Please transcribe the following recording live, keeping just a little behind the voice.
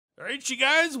All right, you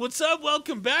guys, what's up?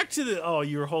 Welcome back to the... Oh,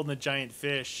 you were holding a giant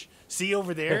fish. See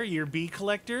over there, your bee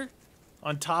collector?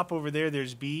 On top over there,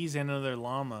 there's bees and another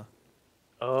llama.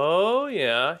 Oh,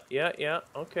 yeah.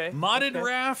 Okay. Modded okay.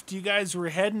 Raft, you guys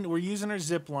we're using our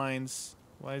zip lines.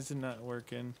 Why is it not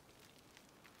working?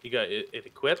 You got it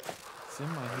equipped? It's in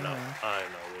my hand. No,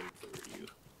 I'm not waiting for you.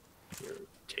 You're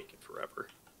taking forever.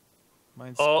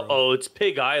 Mine's Oh, it's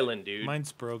Pig Island, dude.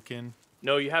 Mine's broken.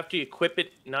 No, you have to equip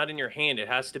it not in your hand. It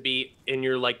has to be in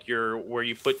your where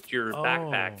you put your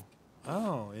backpack.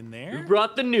 Oh, in there? You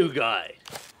brought the new guy.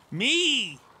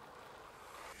 Me!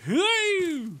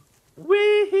 Woo!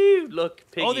 Woohoo!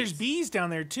 Look, piggies. Oh, there's bees down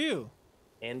there too.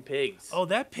 And pigs. Oh,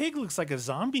 that pig looks like a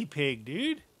zombie pig,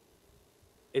 dude.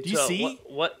 It's, do you see?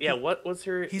 What? Yeah. What was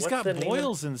her? He's what's got the name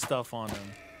boils and stuff on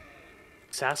him.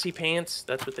 Sassy pants.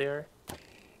 That's what they are.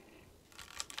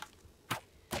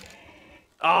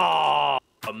 Oh,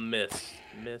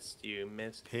 missed you.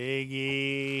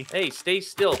 Piggy. Hey, stay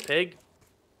still, pig.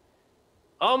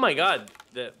 Oh my God,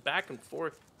 the back and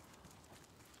forth.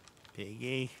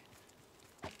 Piggy.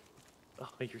 Oh,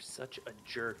 you're such a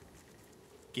jerk.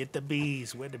 Get the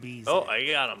bees. Where the bees? Oh, at? I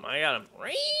got him.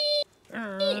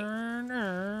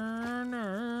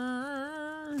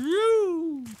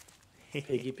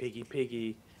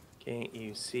 Piggy. Can't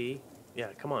you see? Yeah,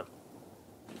 come on.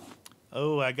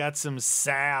 Oh, I got some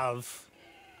salve.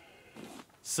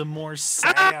 Some more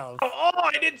salve. Oh,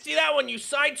 I didn't see that one. You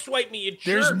sideswiped me, you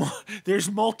jerk. There's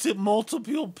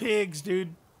multiple pigs,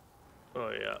 dude.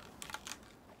 Oh, yeah.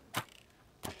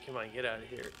 Come on, get out of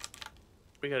here.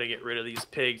 We gotta get rid of these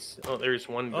pigs. Oh, there's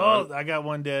one gone. Oh, I got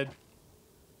one dead.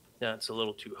 That's a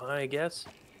little too high, I guess.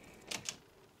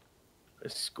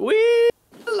 Squeeze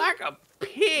like a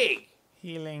pig.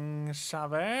 Healing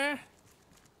saver.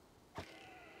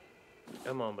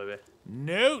 Come on, baby.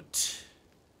 Note.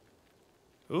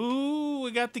 Ooh,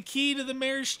 we got the key to the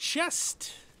mayor's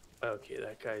chest. Okay,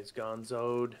 that guy's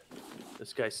gonzoed.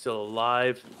 This guy's still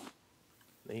alive.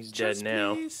 He's Chest, dead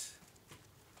now. please.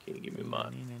 Can you give me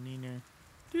mine?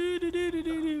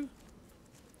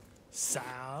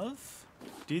 Salve.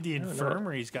 Dude, the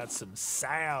infirmary's got some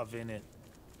salve in it.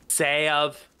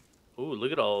 Salve. Ooh,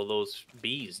 look at all of those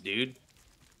bees, dude.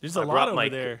 There's a lot over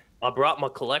there. I brought my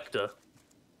collector.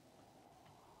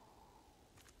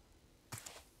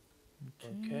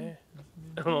 Okay.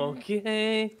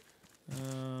 Okay.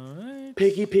 Alright.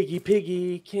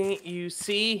 Piggy, can't you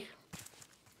see?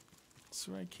 That's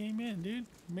where I came in, dude.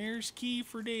 Mayor's key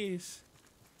for days.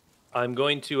 I'm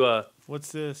going to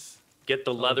What's this? get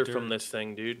the leather dirt. from this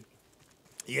thing, dude.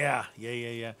 Yeah.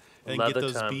 And Leather get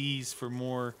those time. bees for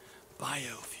more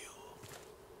biofuel.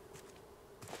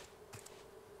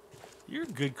 You're a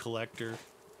good collector.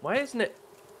 Why isn't it?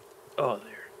 Oh,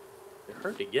 they're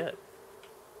hard to get.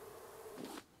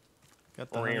 Got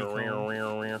the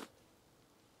honeycomb.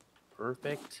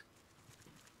 Perfect.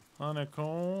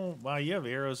 Honeycomb. Wow, you have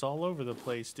arrows all over the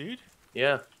place, dude.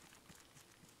 Yeah.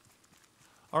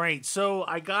 All right, so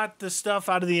I got the stuff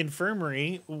out of the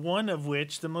infirmary, one of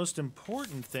which, the most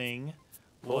important thing,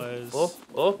 was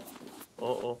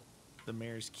the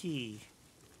mayor's key.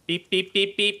 Beep, beep,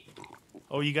 beep, beep.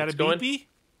 Oh, you got It's a going. beepy?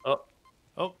 Oh.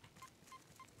 Oh.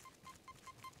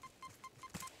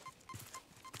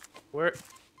 Where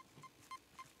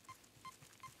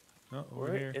Oh,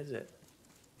 over here. is it?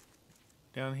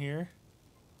 Down here.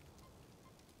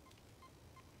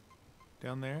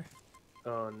 Down there.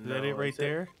 Oh, Is no. that it right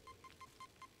there?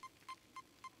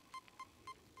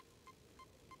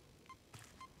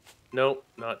 Nope,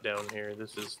 not down here.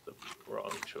 This is the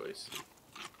wrong choice.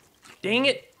 Dang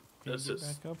it! Can This you get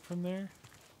is... back up from there?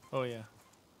 Oh, yeah.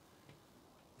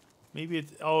 Maybe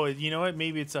it's... Oh, you know what?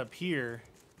 Maybe it's up here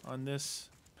on this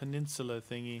peninsula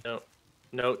thingy.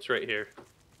 No, it's right here.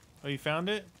 Oh, you found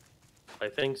it? I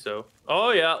think so. Oh,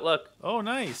 yeah, look. Oh,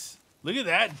 nice. Look at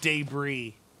that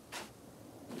debris.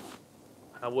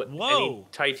 What? Whoa. Any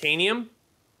titanium?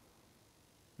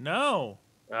 No.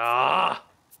 Ah!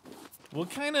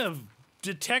 What kind of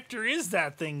detector is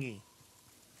that thingy?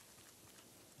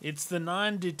 It's the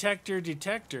non-detector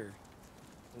detector.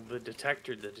 The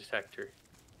detector.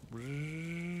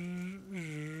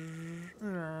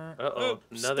 Uh-oh.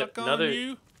 Stuck on another.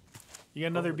 you. You got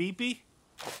another beepy?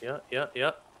 Yeah.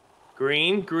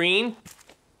 Green.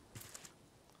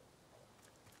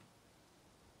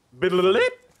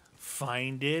 Blip.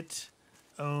 Find it.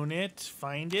 Own it.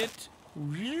 Find it.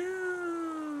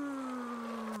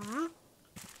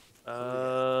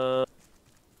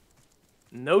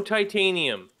 No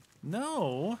titanium.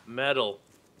 No. Metal.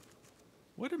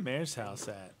 Where the mayor's house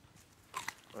at?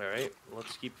 All right,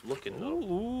 let's keep looking though.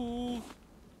 Ooh.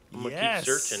 I'm gonna Yes.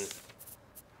 keep searching.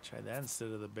 Try that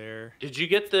instead of the bear. Did you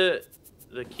get the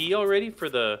key already for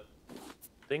the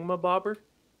thingamabobber?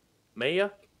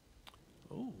 Maya?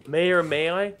 Oh. May or may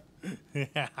I?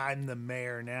 I'm the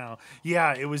mayor now.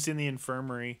 Yeah, it was in the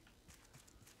infirmary.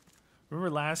 Remember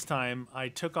last time I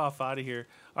took off out of here.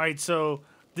 All right, so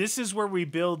this is where we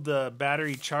build the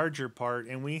battery charger part,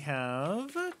 and we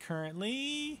have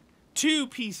currently 2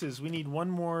 pieces. We need 1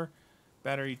 more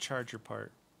battery charger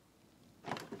part.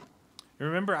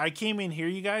 Remember, I came in here,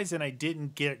 you guys, and I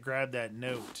didn't grab that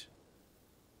note.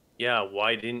 Yeah,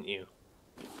 why didn't you?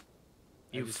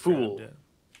 You just fool. grabbed it.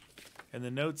 And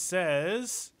the note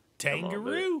says,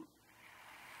 Tangaroo.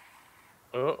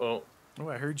 Uh-oh. Oh,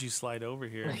 I heard you slide over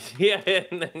here. Yeah,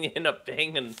 and then you end up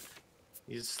banging.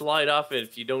 You slide off it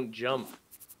if you don't jump.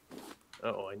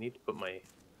 Uh-oh, I need to put my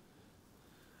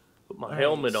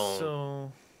helmet on.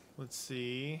 So, let's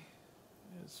see.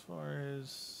 As far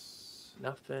as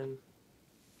Nothing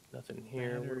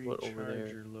here. battery What about over there?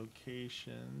 charger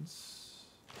locations,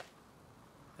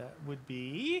 that would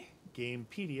be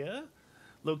Gamepedia.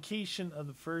 Location of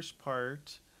the first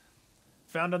part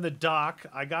found on the dock.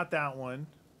 I got that one.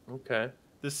 Okay.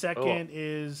 The second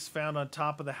is found on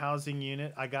top of the housing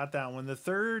unit. I got that one. The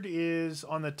third is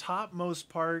on the topmost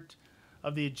part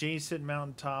of the adjacent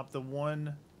mountaintop, the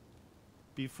one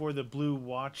before the blue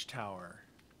watchtower.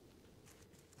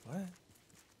 What?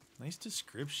 Nice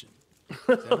description. Is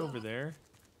that over there?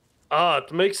 Ah,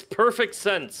 it makes perfect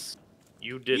sense.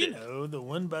 You did it. You know, the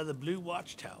one by the blue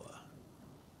watchtower.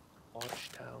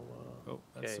 Watchtower. Oh,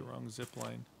 that's Okay. the wrong zip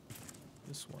line.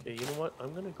 This one. Okay, you know what?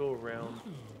 I'm gonna go around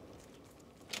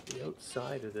the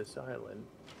outside of this island.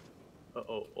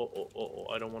 Uh-oh,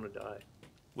 I don't want to die.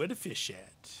 Where the fish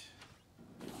at?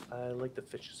 I like the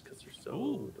fishes because they're so...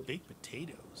 Ooh, baked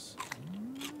potatoes.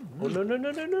 Oh,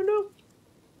 no.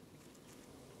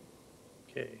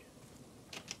 Okay.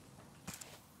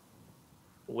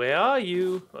 Where are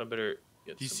you? I better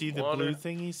get Do you some see the water. blue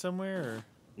thingy somewhere? Or?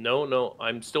 No.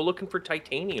 I'm still looking for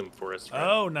titanium for us.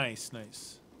 Oh, nice.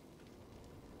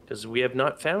 Because we have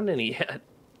not found any yet.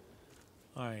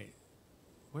 All right.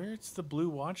 Where's the blue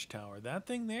watchtower? That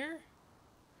thing there?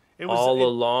 It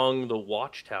Along the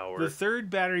watchtower. The third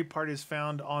battery part is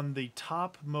found on the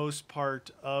topmost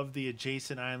part of the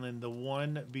adjacent island, the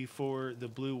one before the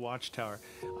blue watchtower.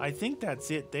 I think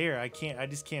that's it there. I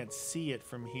just can't see it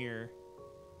from here.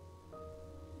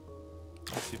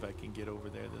 Let's see if I can get over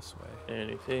there this way.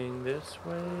 Anything this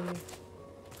way?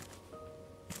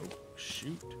 Oh,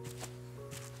 shoot.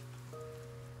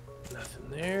 Nothing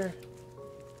there.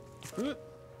 Oop.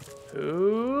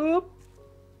 Oop.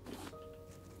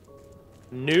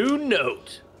 New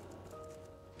note.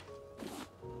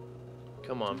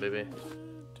 Come on, baby.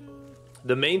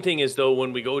 The main thing is, though,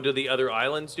 when we go to the other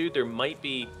islands, dude, there might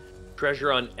be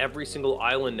treasure on every single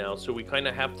island now, so we kind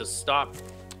of have to stop to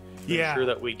make sure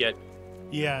that we get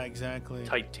exactly.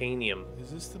 titanium.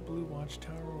 Is this the blue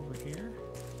watchtower over here?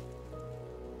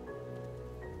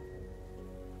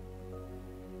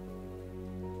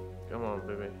 Come on,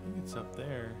 baby. I think it's up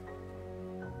there.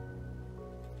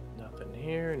 Nothing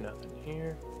here, nothing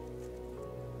here.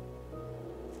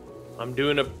 I'm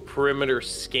doing a perimeter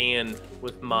scan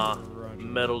with my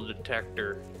metal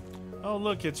detector. Oh,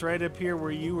 look, it's right up here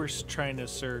where you were trying to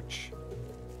search.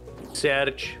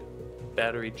 Satch,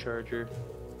 battery charger.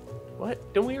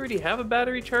 What? Don't we already have a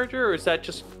battery charger, or is that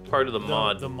just part of the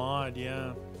mod? The mod,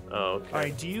 yeah. Oh, okay. All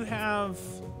right, do you have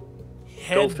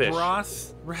head Goldfish.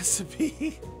 broth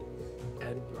recipe?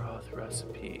 Head broth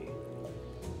recipe.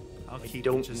 I'll keep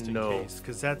don't it just in know. case,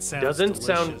 because that sounds Doesn't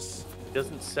delicious.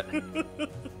 Doesn't sound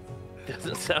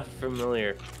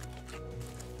familiar.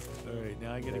 All right,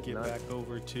 now I gotta get back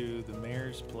over to the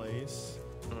mayor's place.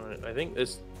 All right, I think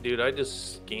this, dude. I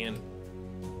just scanned.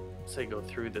 Say go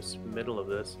through this middle of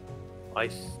this. I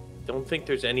don't think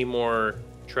there's any more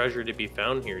treasure to be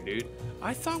found here, dude.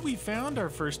 I thought we found our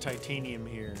first titanium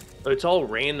here. It's all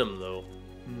random though.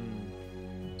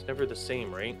 It's never the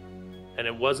same, right? And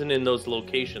it wasn't in those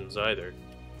locations either.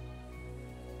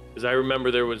 Because I remember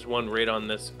there was one right on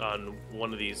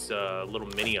one of these little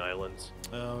mini islands.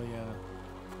 Oh yeah.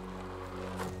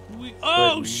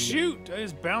 Shoot! I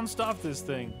just bounced off this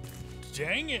thing.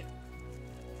 Dang it!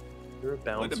 You're a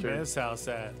bouncer. Where's the Miss house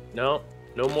at? No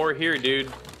more here, dude.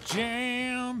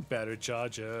 Jam! Battery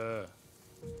charger.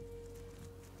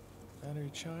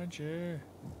 Battery charger.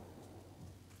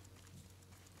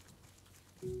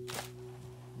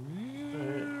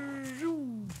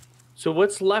 So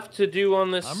what's left to do on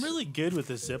this? I'm really good with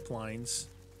the zip lines.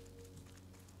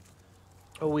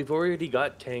 Oh, we've already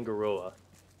got Tangaroa.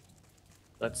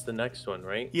 That's the next one,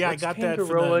 right? Yeah, What's I got that Tangaroa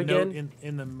for the again? note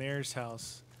in the mayor's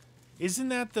house. Isn't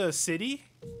that the city?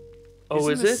 Oh,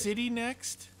 Isn't is the it? city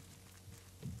next?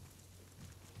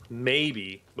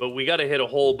 Maybe, but we got to hit a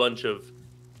whole bunch of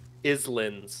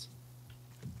islands.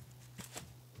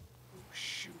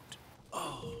 Shoot.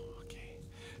 Oh,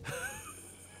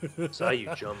 okay. Saw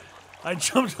you jump. I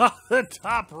jumped off the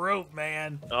top rope,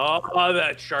 man. Oh,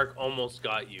 that shark almost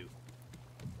got you.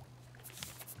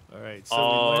 All right, so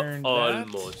we learned that.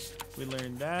 Almost. We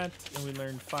learned that, and we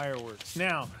learned fireworks.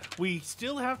 Now, we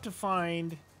still have to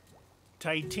find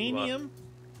titanium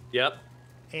Yep.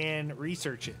 and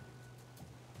research it.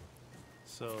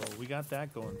 So we got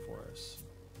that going for us.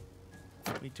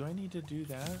 Wait, do I need to do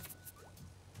that?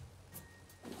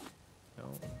 No.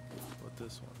 What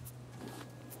this one?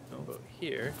 No. About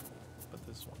here. What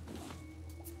this one?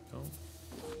 No.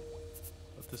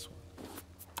 What this one?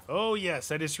 Oh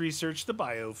yes, I just researched the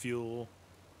biofuel.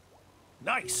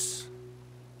 Nice.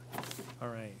 All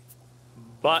right.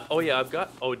 But oh yeah, I've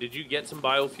got. Oh, did you get some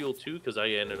biofuel too? Because I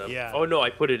ended up. Yeah. Oh no, I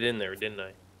put it in there, didn't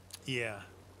I? Yeah.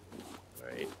 All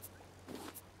right.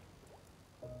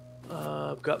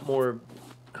 I've got more.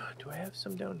 Do I have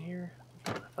some down here?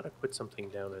 I thought I put something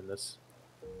down in this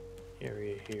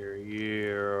area here.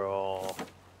 Yeah.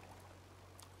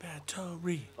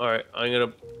 Battery. All right, I'm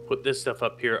gonna put this stuff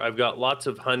up here. I've got lots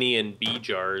of honey and bee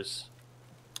jars.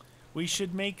 We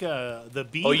should make the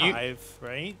beehive,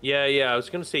 right? Yeah, yeah. I was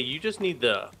gonna say you just need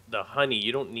the honey.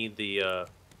 You don't need the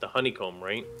honeycomb,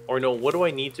 right? Or no? What do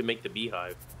I need to make the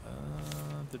beehive?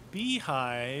 The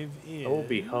beehive is. Oh,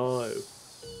 beehive.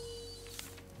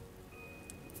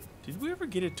 Did we ever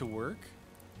get it to work?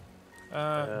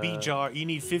 Bee jar. You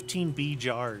need 15 bee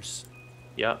jars.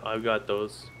 Yeah, I've got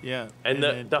those. Yeah. And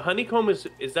then, the honeycomb is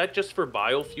that just for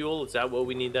biofuel? Is that what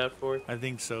we need that for? I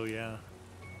think so. Yeah.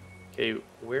 Okay,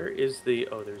 where is the?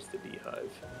 Oh, there's the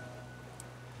beehive.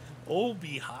 Oh,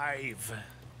 beehive.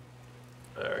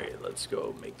 All right, let's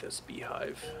go make this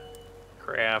beehive.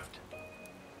 Craft.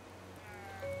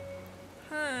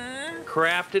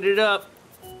 Crafted it up.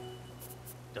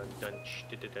 Dun dun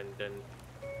dun dun dun.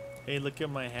 Hey, look at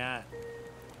my hat.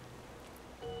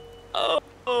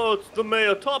 Oh, it's the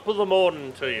mayor. Top of the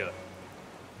morning to you.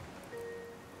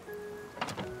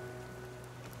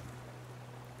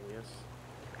 Yes.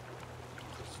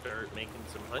 Start making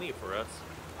some honey for us.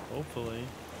 Hopefully.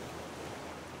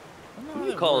 I don't know What how are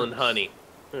you that calling works. honey?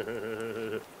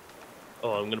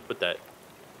 Oh, I'm gonna put that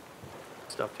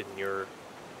stuff in your.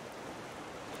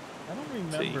 I don't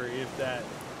remember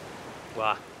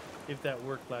Wow. if that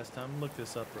worked last time. Look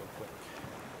this up real quick.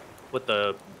 What,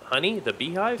 the honey? The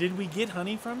beehive? Did we get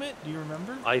honey from it? Do you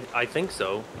remember? I think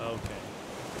so. Okay.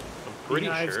 I'm pretty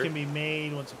Beehives sure. can be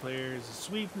made once a player is a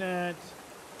sweep net.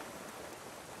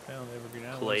 Found evergreen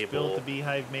island. Clay Once built, bowl. the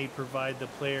beehive may provide the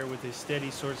player with a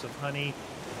steady source of honey.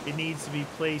 It needs to be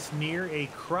placed near a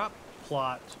crop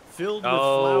plot filled with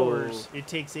flowers. It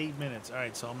takes 8 minutes. All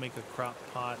right, so I'll make a crop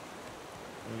pot.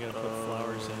 And we gotta put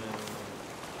flowers in it.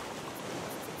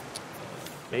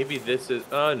 Maybe this is.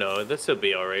 Oh no, this will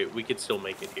be all right. We could still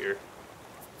make it here.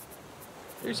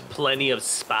 There's plenty of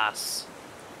space.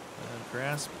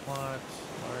 Grass plot,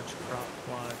 large crop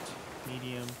plot,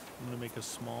 medium. I'm gonna make a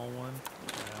small one.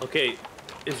 Yeah. Okay,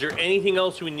 is there anything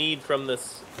else we need from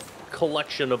this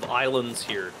collection of islands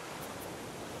here?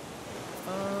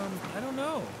 I don't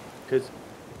know.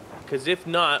 Because if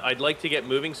not, I'd like to get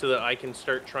moving so that I can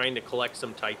start trying to collect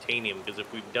some titanium. Because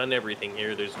if we've done everything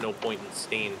here, there's no point in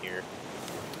staying here.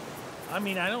 I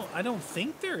mean, I don't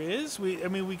think there is. We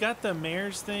got the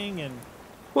mayor's thing and.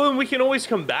 Well, and we can always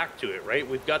come back to it, right?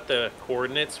 We've got the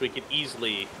coordinates. We could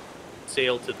easily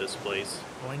sail to this place.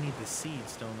 Oh, I need the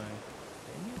seeds, don't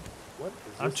I? What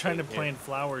is I'm this trying to thing plant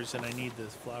flowers, and I need the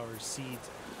flower seeds.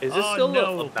 here? Is this Oh, still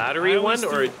no. a battery I one, always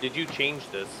or think- did you change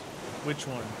this? Which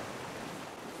one?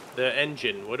 The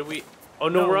engine. What do we? Oh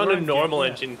no, we're on a normal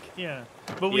engine. Yeah,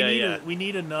 but we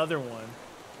need another one.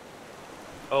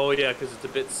 Oh yeah, because it's a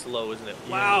bit slow, isn't it?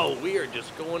 Yeah. Wow, we are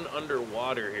just going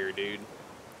underwater here, dude.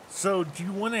 So, do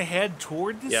you want to head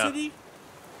toward the city?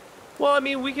 Well, I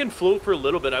mean, we can float for a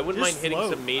little bit. I wouldn't mind hitting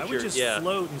some major. I would just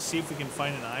float and see if we can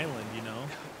find an island. You know.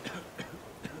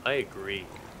 I agree.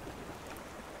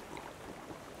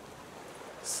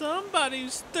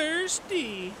 Somebody's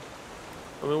thirsty.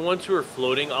 I mean, once we're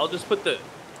floating, I'll just put the.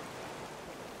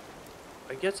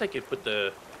 I guess I could put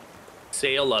the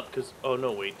sail up because. Oh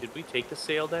no, wait, did we take the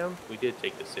sail down? We did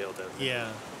take the sail down. Yeah,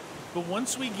 but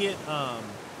once we get out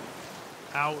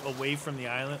away from the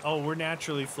island, oh, we're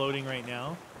naturally floating right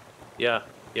now. Yeah.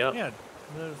 Yeah. Yeah,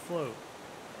 let it float.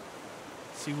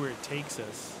 See where it takes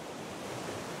us.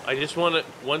 I just want to.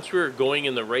 Once we're going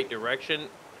in the right direction,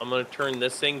 I'm gonna turn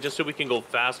this thing just so we can go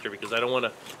faster because I don't want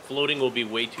to. Floating will be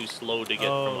way too slow to get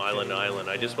from island to island.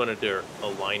 I just wanted to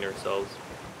align ourselves.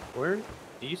 Where?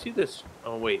 Do you see this?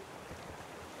 Oh wait,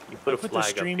 you put a flag up here. Put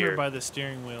the streamer by the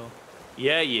steering wheel.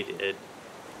 Yeah, you did.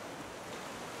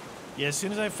 Yeah, as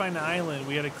soon as I find an island,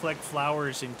 we got to collect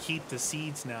flowers and keep the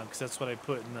seeds now, because that's what I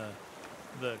put in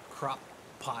the crop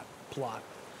pot plot.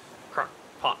 Crock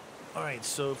pot. All right,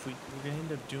 so if we're gonna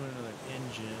end up doing another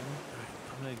engine, all right,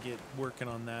 I'm gonna get working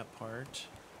on that part.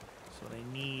 So what I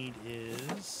need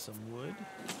is some wood,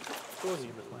 Going some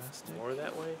even plastic, more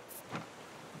that way.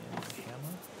 and a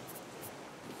hammer.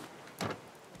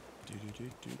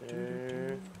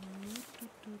 There.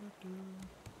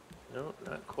 No,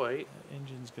 not quite. That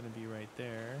engine's gonna be right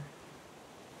there.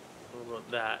 What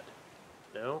about that?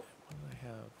 No. What do I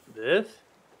have? This.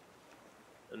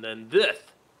 And then this.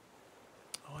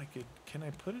 Oh, I could. Can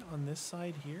I put it on this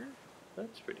side here?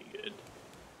 That's pretty good.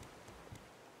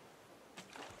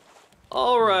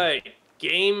 All right,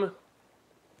 game.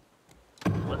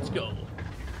 Let's go.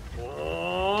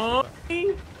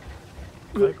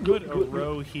 I put a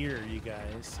row here, you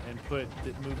guys, and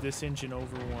move this engine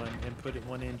over one and put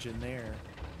one engine there.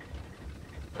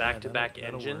 Back-to-back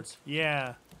that'll engines? work.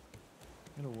 Yeah.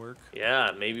 It'll work.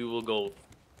 Yeah, maybe we'll go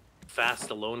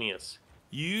fast-alonious.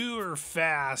 You are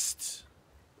fast.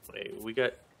 Wait, we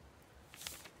got...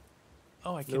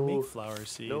 Oh, I can make flower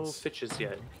seeds. No fishes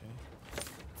yet. Okay.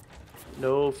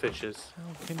 No fishes.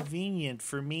 How convenient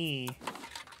for me.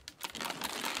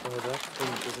 Oh, that thing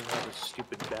doesn't have a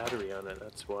stupid battery on it,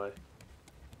 that's why.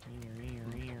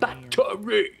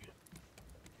 Battery!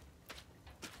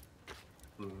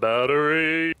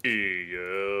 Battery,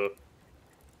 yeah.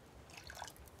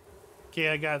 Okay,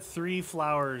 I got 3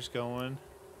 flowers going.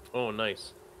 Oh,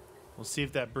 nice. We'll see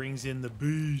if that brings in the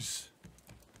bees.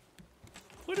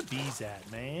 Where the bees at,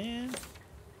 man?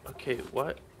 Okay,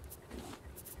 what?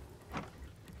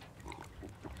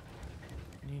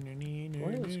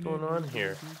 What is going on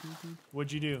here?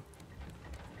 What'd you do?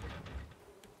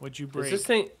 What'd you break? Has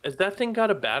that thing got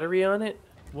a battery on it?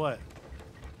 What?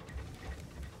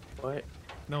 What?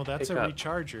 No, that's Pick a up.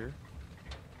 recharger.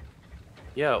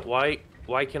 Yeah, why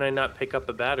can I not pick up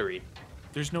a battery?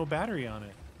 There's no battery on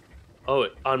it. Oh,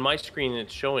 on my screen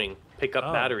it's showing pick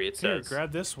up battery, it here, says.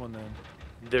 grab this one then.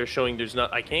 They're showing there's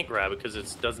not, I can't grab it because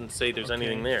it doesn't say there's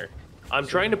anything there. I'm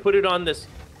trying to put it on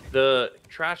the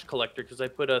trash collector because I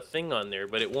put a thing on there,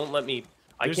 but it won't let me,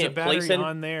 I can't place it. There's a battery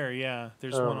on there, yeah.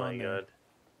 There's one on there. Oh my god.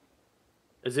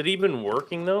 Is it even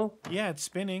working though? Yeah, it's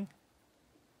spinning.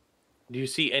 Do you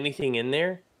see anything in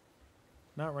there?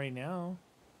 Not right now.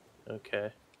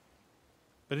 Okay.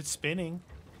 But it's spinning.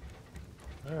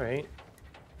 Alright.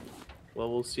 Well,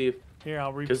 we'll see if... Here,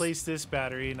 I'll replace this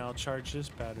battery and I'll charge this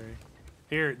battery.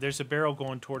 Here, there's a barrel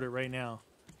going toward it right now.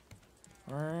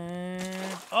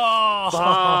 Oh!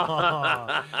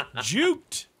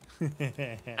 Juked!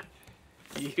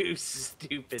 You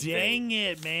stupid Dang thing.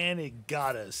 it, man. It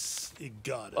got us. It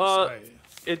got us.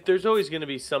 There's always going to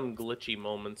be some glitchy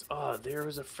moments. Oh, there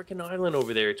was a freaking island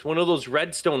over there. It's one of those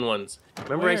redstone ones.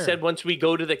 Remember I said once we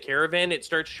go to the caravan, it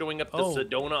starts showing up the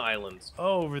Sedona Islands.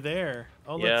 Oh, over there.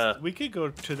 Oh, yeah. We could go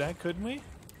to that, couldn't we?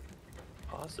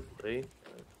 Possibly.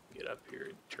 Get up here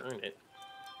and turn it.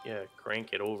 Yeah,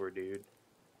 crank it over, dude.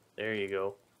 There you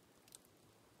go.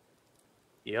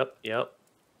 Yep, yep.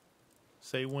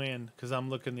 Say when, because I'm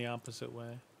looking the opposite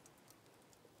way.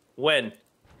 When?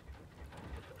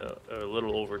 A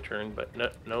little overturned, but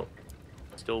no.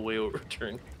 Still way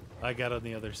overturned. I got on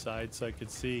the other side so I could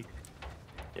see.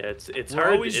 Yeah, it's We're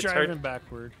hard. always it's driving hard.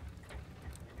 backward.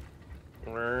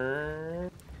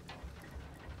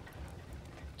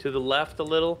 To the left a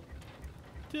little.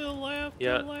 To the left.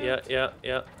 Yeah, to the left.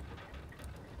 yeah.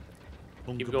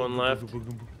 Keep going left.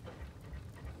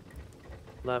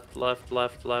 Left.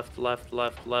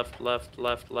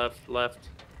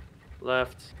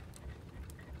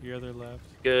 Your other left.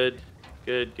 Good.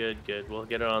 We'll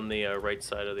get it on the right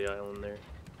side of the island there.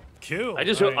 Cool. I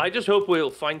just hope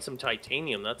we'll find some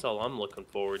titanium. That's all I'm looking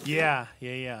forward to. Yeah.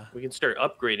 We can start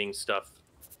upgrading stuff.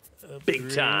 Big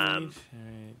time. All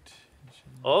right.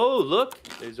 Oh, look.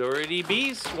 There's already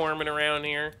bees swarming around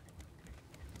here.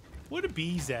 What are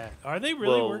bees at? Are they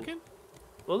really working?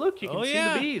 Well, look. You can see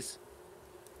the bees.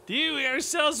 Dude, we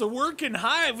ourselves a working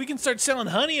hive. We can start selling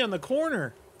honey on the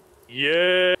corner.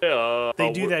 Yeah.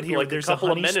 They do that here. Like There's a couple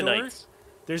a honey of Mennonites. store.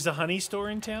 There's a honey store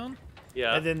in town.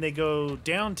 Yeah. And then they go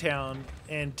downtown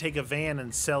and take a van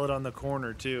and sell it on the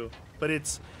corner too. But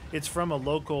it's from a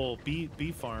local bee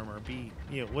farm or bee.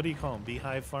 What do you call them?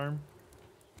 Beehive farm.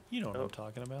 You know what I'm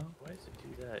talking about. Why does it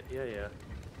do that? Yeah.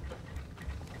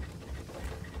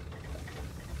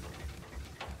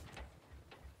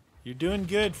 You're doing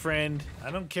good, friend.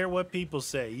 I don't care what people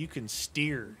say. You can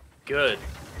steer. Good.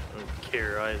 I don't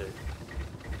care either.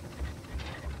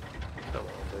 Come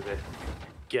on, baby.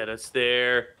 Get us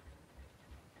there.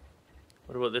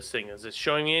 What about this thing? Is it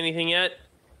showing me anything yet?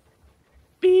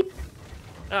 Beep.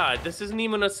 Ah, this isn't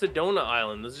even a Sedona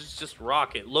island. This is just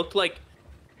rock. It looked like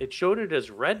it showed it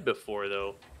as red before,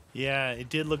 though. Yeah, it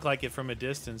did look like it from a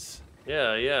distance.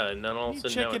 Yeah, yeah, and then all of a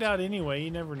sudden check it out anyway.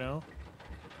 You never know.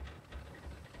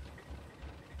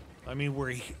 I mean,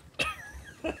 we're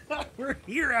we're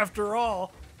here after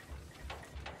all.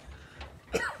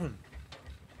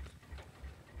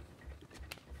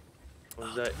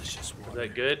 Was that? Delicious water. Was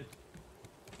that good?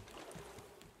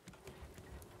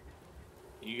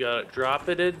 You got it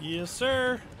drop-it? Yes,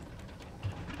 sir.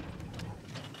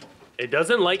 It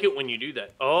doesn't like it when you do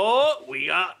that. Oh, we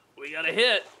got a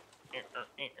hit.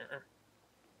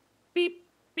 Beep,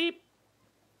 beep.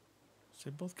 So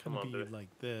they both kind of be like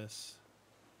this.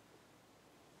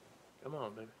 Come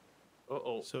on, baby.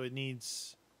 Uh-oh. So it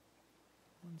needs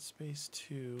 1 space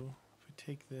 2. If we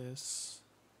take this,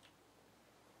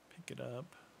 pick it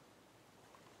up.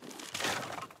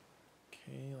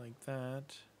 Okay, like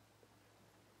that.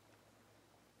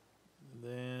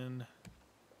 Then,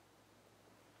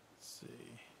 let's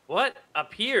see. What?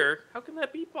 Up here? How can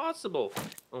that be possible?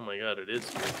 Oh my god, it is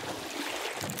here.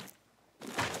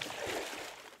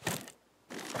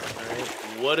 Alright,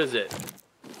 what is it?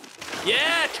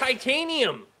 Yeah,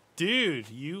 titanium! Dude,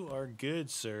 you are good,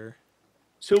 sir.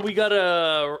 So we got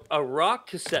a rock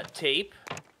cassette tape.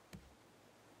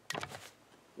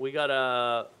 We got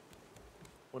a...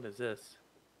 What is this?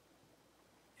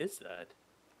 Is that?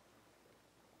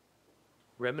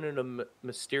 Remnant of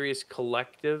Mysterious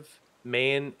Collective,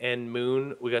 Man and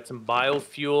Moon. We got some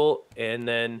biofuel, and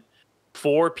then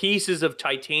 4 pieces of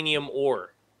titanium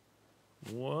ore.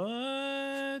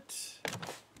 What?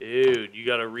 Dude, you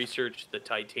gotta research the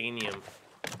titanium.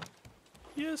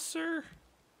 Yes, sir.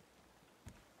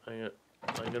 I'm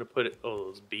gonna put it... Oh,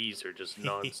 those bees are just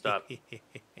nonstop.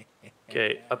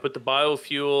 Okay, I put the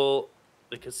biofuel,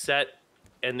 the cassette,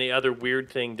 and the other weird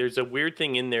thing. There's a weird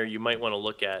thing in there you might want to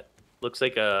look at. Looks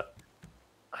like a...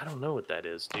 I don't know what that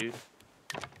is, dude.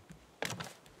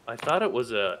 I thought it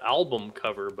was a album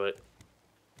cover, but...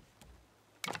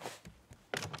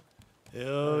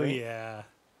 Oh, right. Yeah.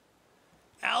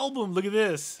 Album, look at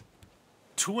this.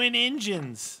 Twin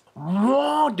engines.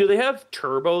 Whoa, do they have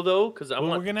turbo, though? Because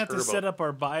we're going to have to set up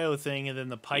our bio thing and then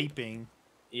the piping.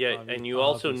 Yeah, and you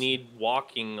also need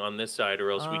walking on this side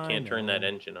or else we can't turn that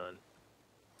engine on.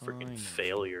 Freaking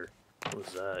failure. What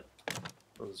was that?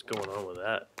 What was going on with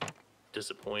that?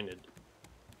 Disappointed.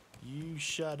 You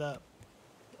shut up.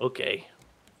 Okay.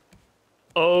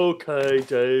 Okay,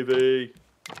 Davey.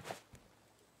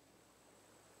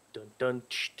 Dun dun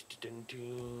dun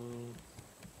dun.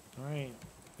 All right,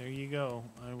 there you go.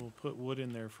 I will put wood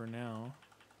in there for now.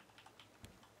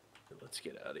 Let's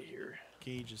get out of here.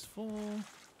 Gauge is full.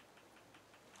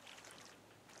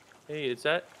 Hey, is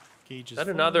that? Gauge is that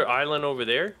full. Another island over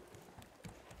there?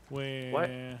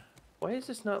 Where? Why is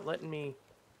this not letting me?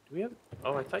 Do we have?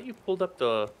 Oh, I thought you pulled up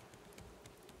the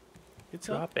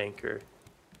drop anchor.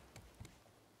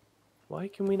 Why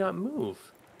can we not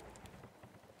move?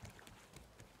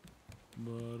 I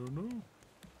don't know.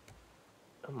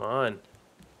 Come on.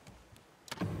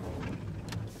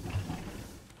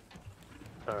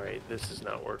 Alright, this is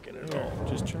not working at all.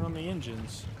 Just turn on the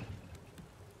engines.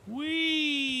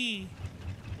 Whee!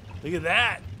 Look at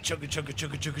that! Chugga chugga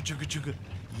chugga chugga chugga chugga.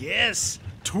 Yes!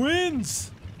 Twins!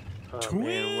 Oh,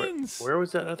 Twins! Man, where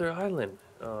was that other island?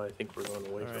 Oh, I think we're going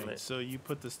away from it. So you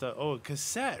put the stuff... Oh,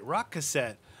 cassette. Rock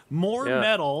cassette. More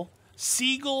metal.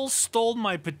 Seagulls stole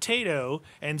my potato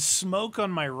and smoke on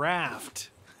my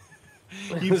raft.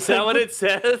 Is that what it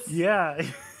says? Yeah.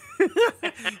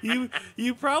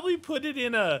 you probably put it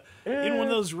in one of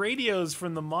those radios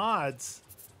from the mods.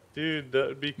 Dude, that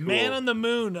would be cool. Man on the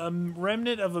Moon, a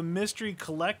remnant of a mystery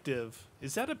collective.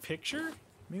 Is that a picture?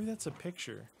 Maybe that's a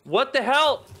picture. What the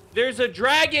hell? There's a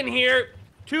dragon here.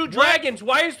 2 dragons.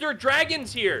 Why is there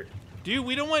dragons here? Dude,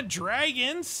 we don't want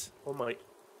dragons. Oh my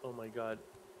god.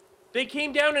 They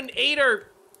came down and ate our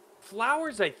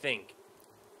flowers, I think.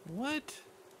 What?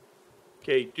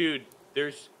 Okay, dude,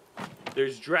 there's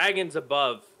dragons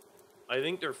above. I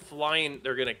think they're flying.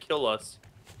 They're gonna kill us.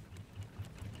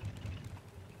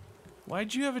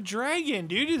 Why'd you have a dragon,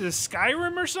 dude? Is it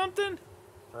Skyrim or something?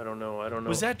 I don't know.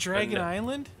 Was that Dragon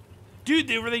Island?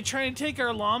 Dude, were they trying to take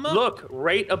our llama? Look,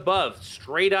 right above,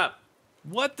 straight up.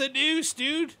 What the deuce,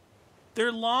 dude?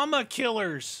 They're llama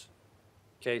killers.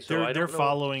 Okay, so they're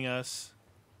following us.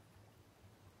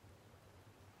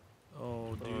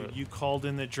 Oh, dude, you called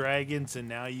in the dragons, and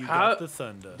now you got the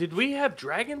thunder. Did we have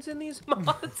dragons in these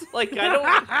mods? Like, I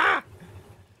don't...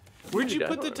 Where'd you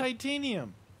put the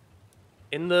titanium?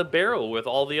 In the barrel with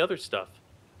all the other stuff.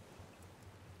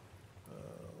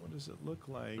 What does it look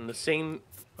like? In the same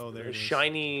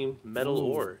shiny metal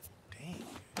ore. Dang,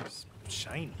 it's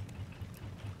shiny.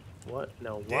 What?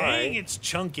 No, why? Dang, it's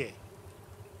chunky.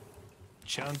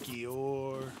 Chunky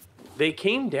ore. They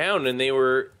came down and they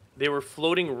were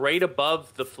floating right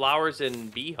above the flowers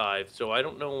and beehive, so I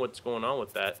don't know what's going on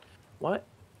with that. What?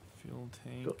 Fuel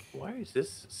tank. Why is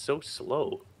this so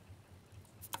slow?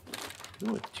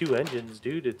 Even with 2 engines,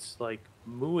 dude, it's like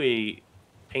muy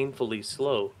painfully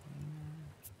slow.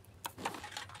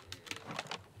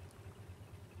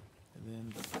 And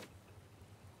then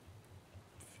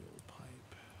fuel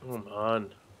pipe. Come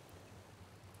on.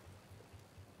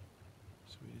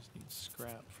 So we just need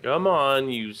scrap. Come on,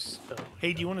 you...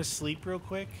 Hey, do you want to sleep real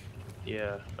quick?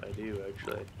 Yeah, I do,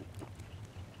 actually.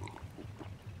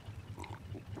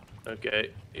 Okay,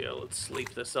 yeah, let's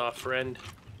sleep this off, friend.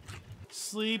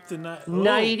 Sleep the night.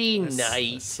 Nighty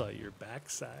night. I saw your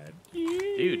backside.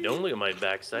 Dude, don't look at my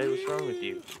backside. What's wrong with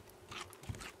you?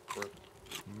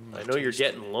 I know you're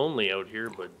getting lonely out here,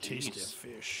 but Tasty jeez.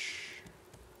 fish.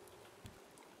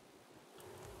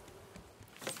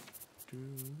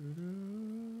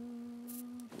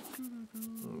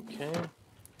 Okay.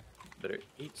 Better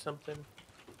eat something.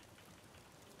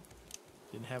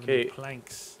 Didn't have any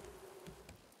planks.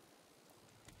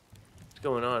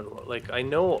 Going on? Like, I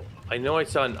know I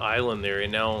saw an island there,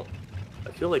 and now I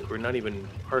feel like we're not even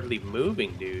hardly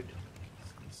moving, dude.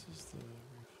 This is the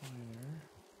refiner.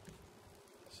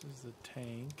 This is the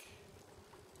tank.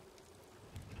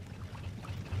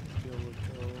 Be able to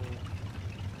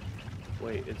go.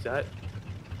 Wait, is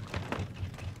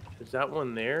that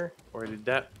one there, or did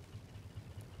that?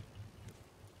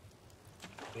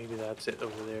 Maybe that's it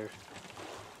over there.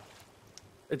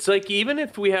 It's like, even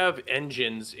if we have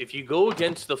engines, if you go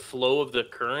against the flow of the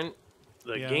current,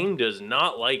 the game does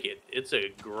not like it. It's a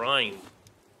grind.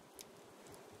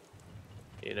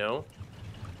 You know?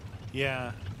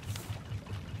 Yeah.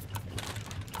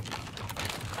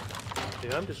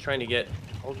 Dude, I'm just trying to get...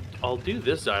 I'll do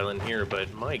this island here,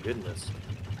 but my goodness.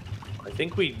 I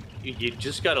think you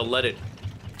just gotta let it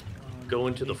go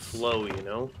into the flow, you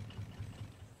know?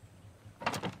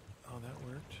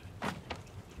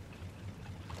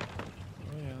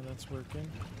 Working.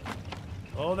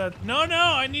 Oh, no!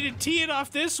 I need to tee it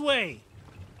off this way.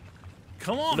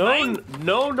 Come on, man.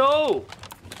 No.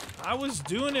 I was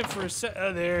doing it for a sec.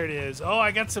 Oh, there it is. Oh,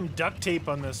 I got some duct tape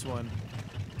on this one.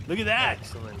 Look at that.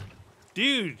 Excellent.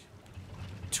 Dude.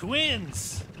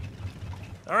 Twins.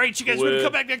 All right, you guys want to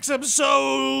come back next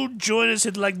episode? Join us,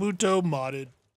 hit like Muto Modded.